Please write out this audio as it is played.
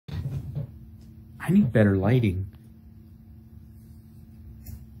I need better lighting.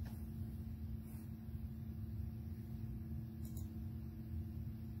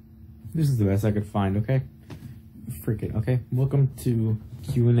 This is the best I could find, okay? Freaking, okay. Welcome to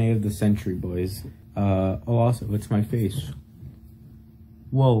Q&A of the century, boys. Oh, also, it's my face.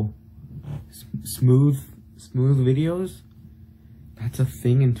 Whoa. Smooth videos? That's a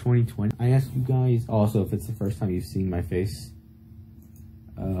thing in 2020. I asked you guys, also, if it's the first time you've seen my face,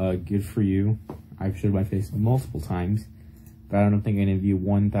 good for you. I've showed my face multiple times, but I don't think any of you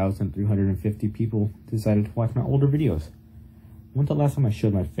 1,350 people decided to watch my older videos. When's the last time I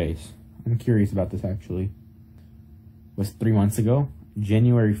showed my face? I'm curious about this, actually. It was 3 months ago?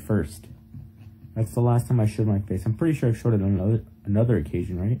 January 1st. That's the last time I showed my face. I'm pretty sure I've showed it on another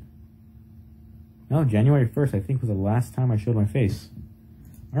occasion, right? No, January 1st, I think, was the last time I showed my face.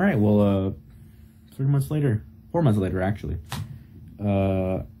 Alright, well, 3 months later. 4 months later, actually.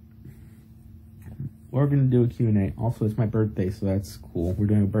 We're gonna do a Q&A. Also, it's my birthday, so that's cool. We're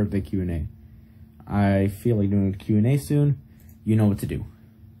doing a birthday Q&A. I feel like doing a Q&A soon. You know what to do.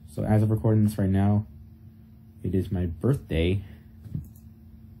 So as of recording this right now, it is my birthday.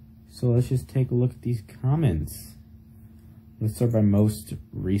 So let's just take a look at these comments. Let's start by most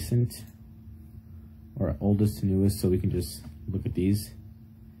recent, or oldest to newest, so we can just look at these.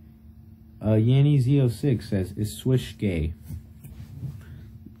 Yanny06 says, is Swish gay?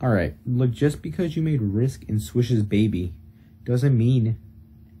 Alright, look, just because you made Risk and Swish's baby doesn't mean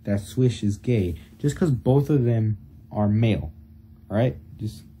that Swish is gay. Just because both of them are male. Alright?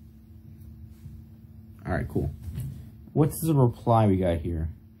 Alright, cool. What's the reply we got here?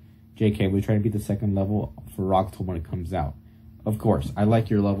 JK, we try to beat the second level for Rocktool when it comes out. Of course, I like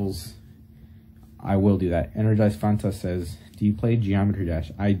your levels. I will do that. Energized Fanta says, do you play Geometry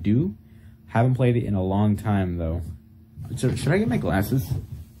Dash? I do. Haven't played it in a long time, though. So, should I get my glasses?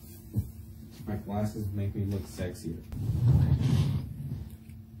 My glasses make me look sexier.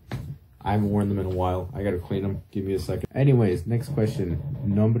 I haven't worn them in a while. I gotta clean them. Give me a second. Anyways, next question.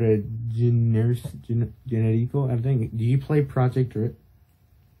 Nombre generico? I think. Do you play Project Rit?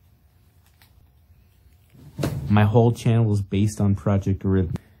 My whole channel is based on Project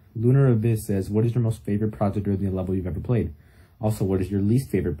Rhythm. Lunar Abyss says, what is your most favorite Project Rhythm level you've ever played? Also, what is your least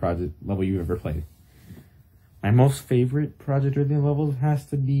favorite project level you've ever played? My most favorite Project Rhythm level has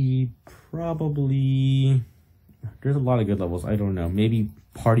to be probably... There's a lot of good levels. I don't know. Maybe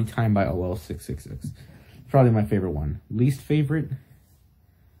Party Time by OL666. Probably my favorite one. Least favorite?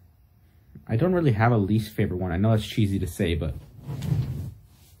 I don't really have a least favorite one. I know that's cheesy to say, but...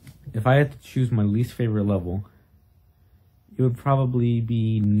 if I had to choose my least favorite level, it would probably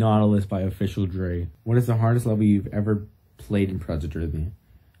be Nautilus by Official Dre. What is the hardest level you've ever played in Project Rhythmia?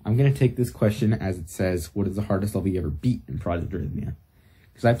 I'm going to take this question as it says, what is the hardest level you ever beat in Project Rhythmia?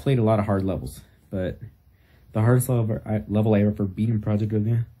 Because I played a lot of hard levels, but the hardest level I ever beat in Project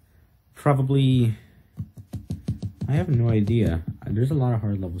Rhythmia, probably, I have no idea. There's a lot of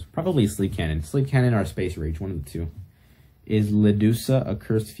hard levels. Probably Sleep Cannon. Sleep Cannon or Space Rage, one of the two. Is Ledusa a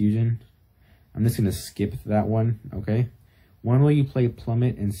cursed fusion? I'm just going to skip that one, okay? When will you play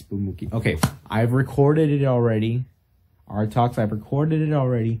Plummet and Spooky? Okay, I've recorded it already. Our talks, I've recorded it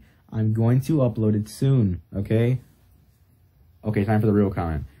already. I'm going to upload it soon, okay? Okay, time for the real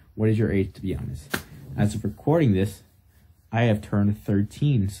comment. What is your age, to be honest? As of recording this, I have turned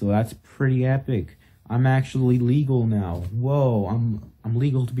 13, so that's pretty epic. I'm actually legal now. Whoa, I'm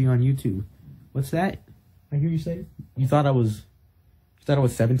legal to be on YouTube. What's that? I hear you say? You thought I was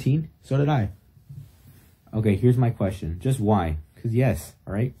 17? So did I. Okay, here's my question. Just why? Because yes,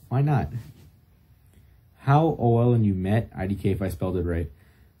 alright? Why not? How OL and you met? IDK if I spelled it right.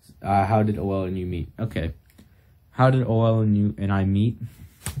 How did OL and you meet? Okay. How did OL and you and I meet?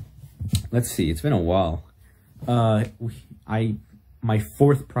 Let's see, it's been a while. My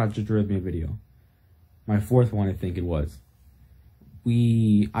fourth Project Rhythmia video. My fourth one, I think it was.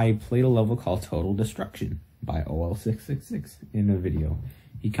 I played a level called Total Destruction by OL666 in a video.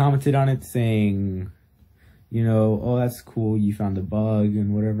 He commented on it saying, you know, oh, that's cool, you found a bug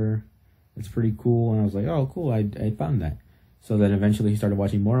and whatever. It's pretty cool. And I was like, oh, cool, I found that. So then eventually he started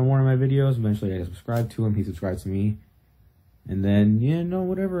watching more and more of my videos. Eventually I subscribed to him, he subscribed to me. And then, yeah, no,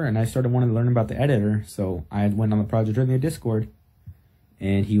 whatever. And I started wanting to learn about the editor. So I went on the Project Rhythmia Discord.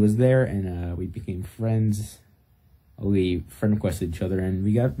 And he was there, and we became friends. We friend requested each other, and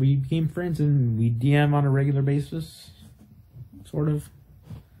we became friends, and we DM on a regular basis, sort of.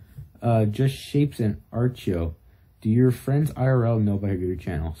 Just Shapes and Archio. Do your friends IRL know about your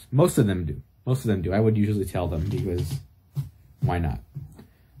channels? Most of them do. Most of them do. I would usually tell them because why not?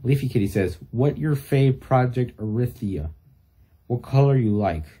 Leafy Kitty says, "What your fave Project Arithia? What color you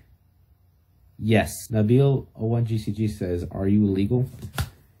like?" Yes. Nabil01GCG says, are you illegal?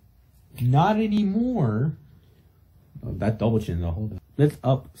 Not anymore. Oh, that double chin the whole time. Let's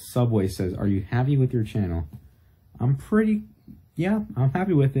Up Subway says, are you happy with your channel? I'm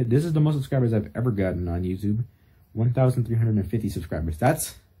happy with it. This is the most subscribers I've ever gotten on YouTube. 1,350 subscribers.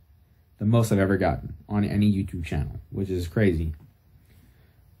 That's the most I've ever gotten on any YouTube channel, which is crazy.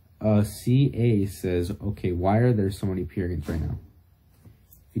 CA says, okay, why are there so many peer gints right now?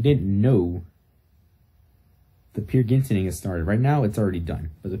 If you didn't know, the peer ginting has started. Right now, it's already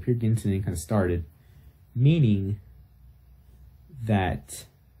done, but the peer ginting kind of started, meaning that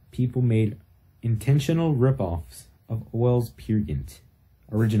people made intentional ripoffs of OL's peer gint,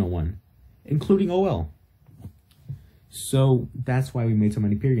 original one, including OL. So that's why we made so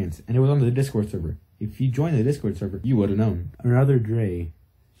many peer gints, and it was on the Discord server. If you joined the Discord server, you would have known. Another Dre.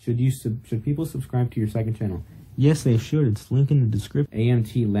 Should people subscribe to your second channel? Yes, they should. It's linked in the description.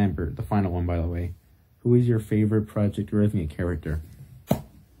 AMT Lambert, the final one, by the way. Who is your favorite Project Arrhythmia character?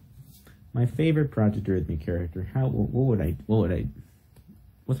 My favorite Project Arrhythmia character.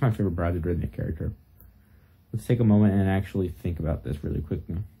 What's my favorite Project Arrhythmia character? Let's take a moment and actually think about this really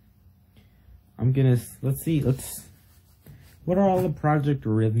quickly. What are all the Project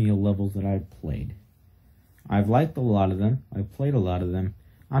Arrhythmia levels that I've played? I've liked a lot of them. I've played a lot of them.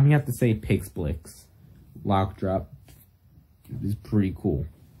 I'm gonna have to say Pix Blix. Lock Drop is pretty cool.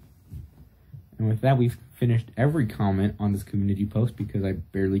 And with that, we've finished every comment on this community post because I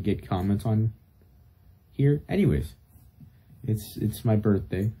barely get comments on here. Anyways, it's my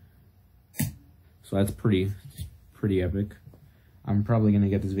birthday, so that's pretty epic. I'm probably gonna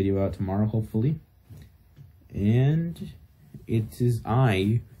get this video out tomorrow, hopefully. And it is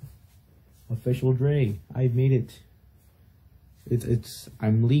official Dre. I've made it.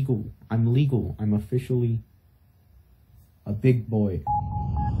 I'm legal. I'm officially a big boy.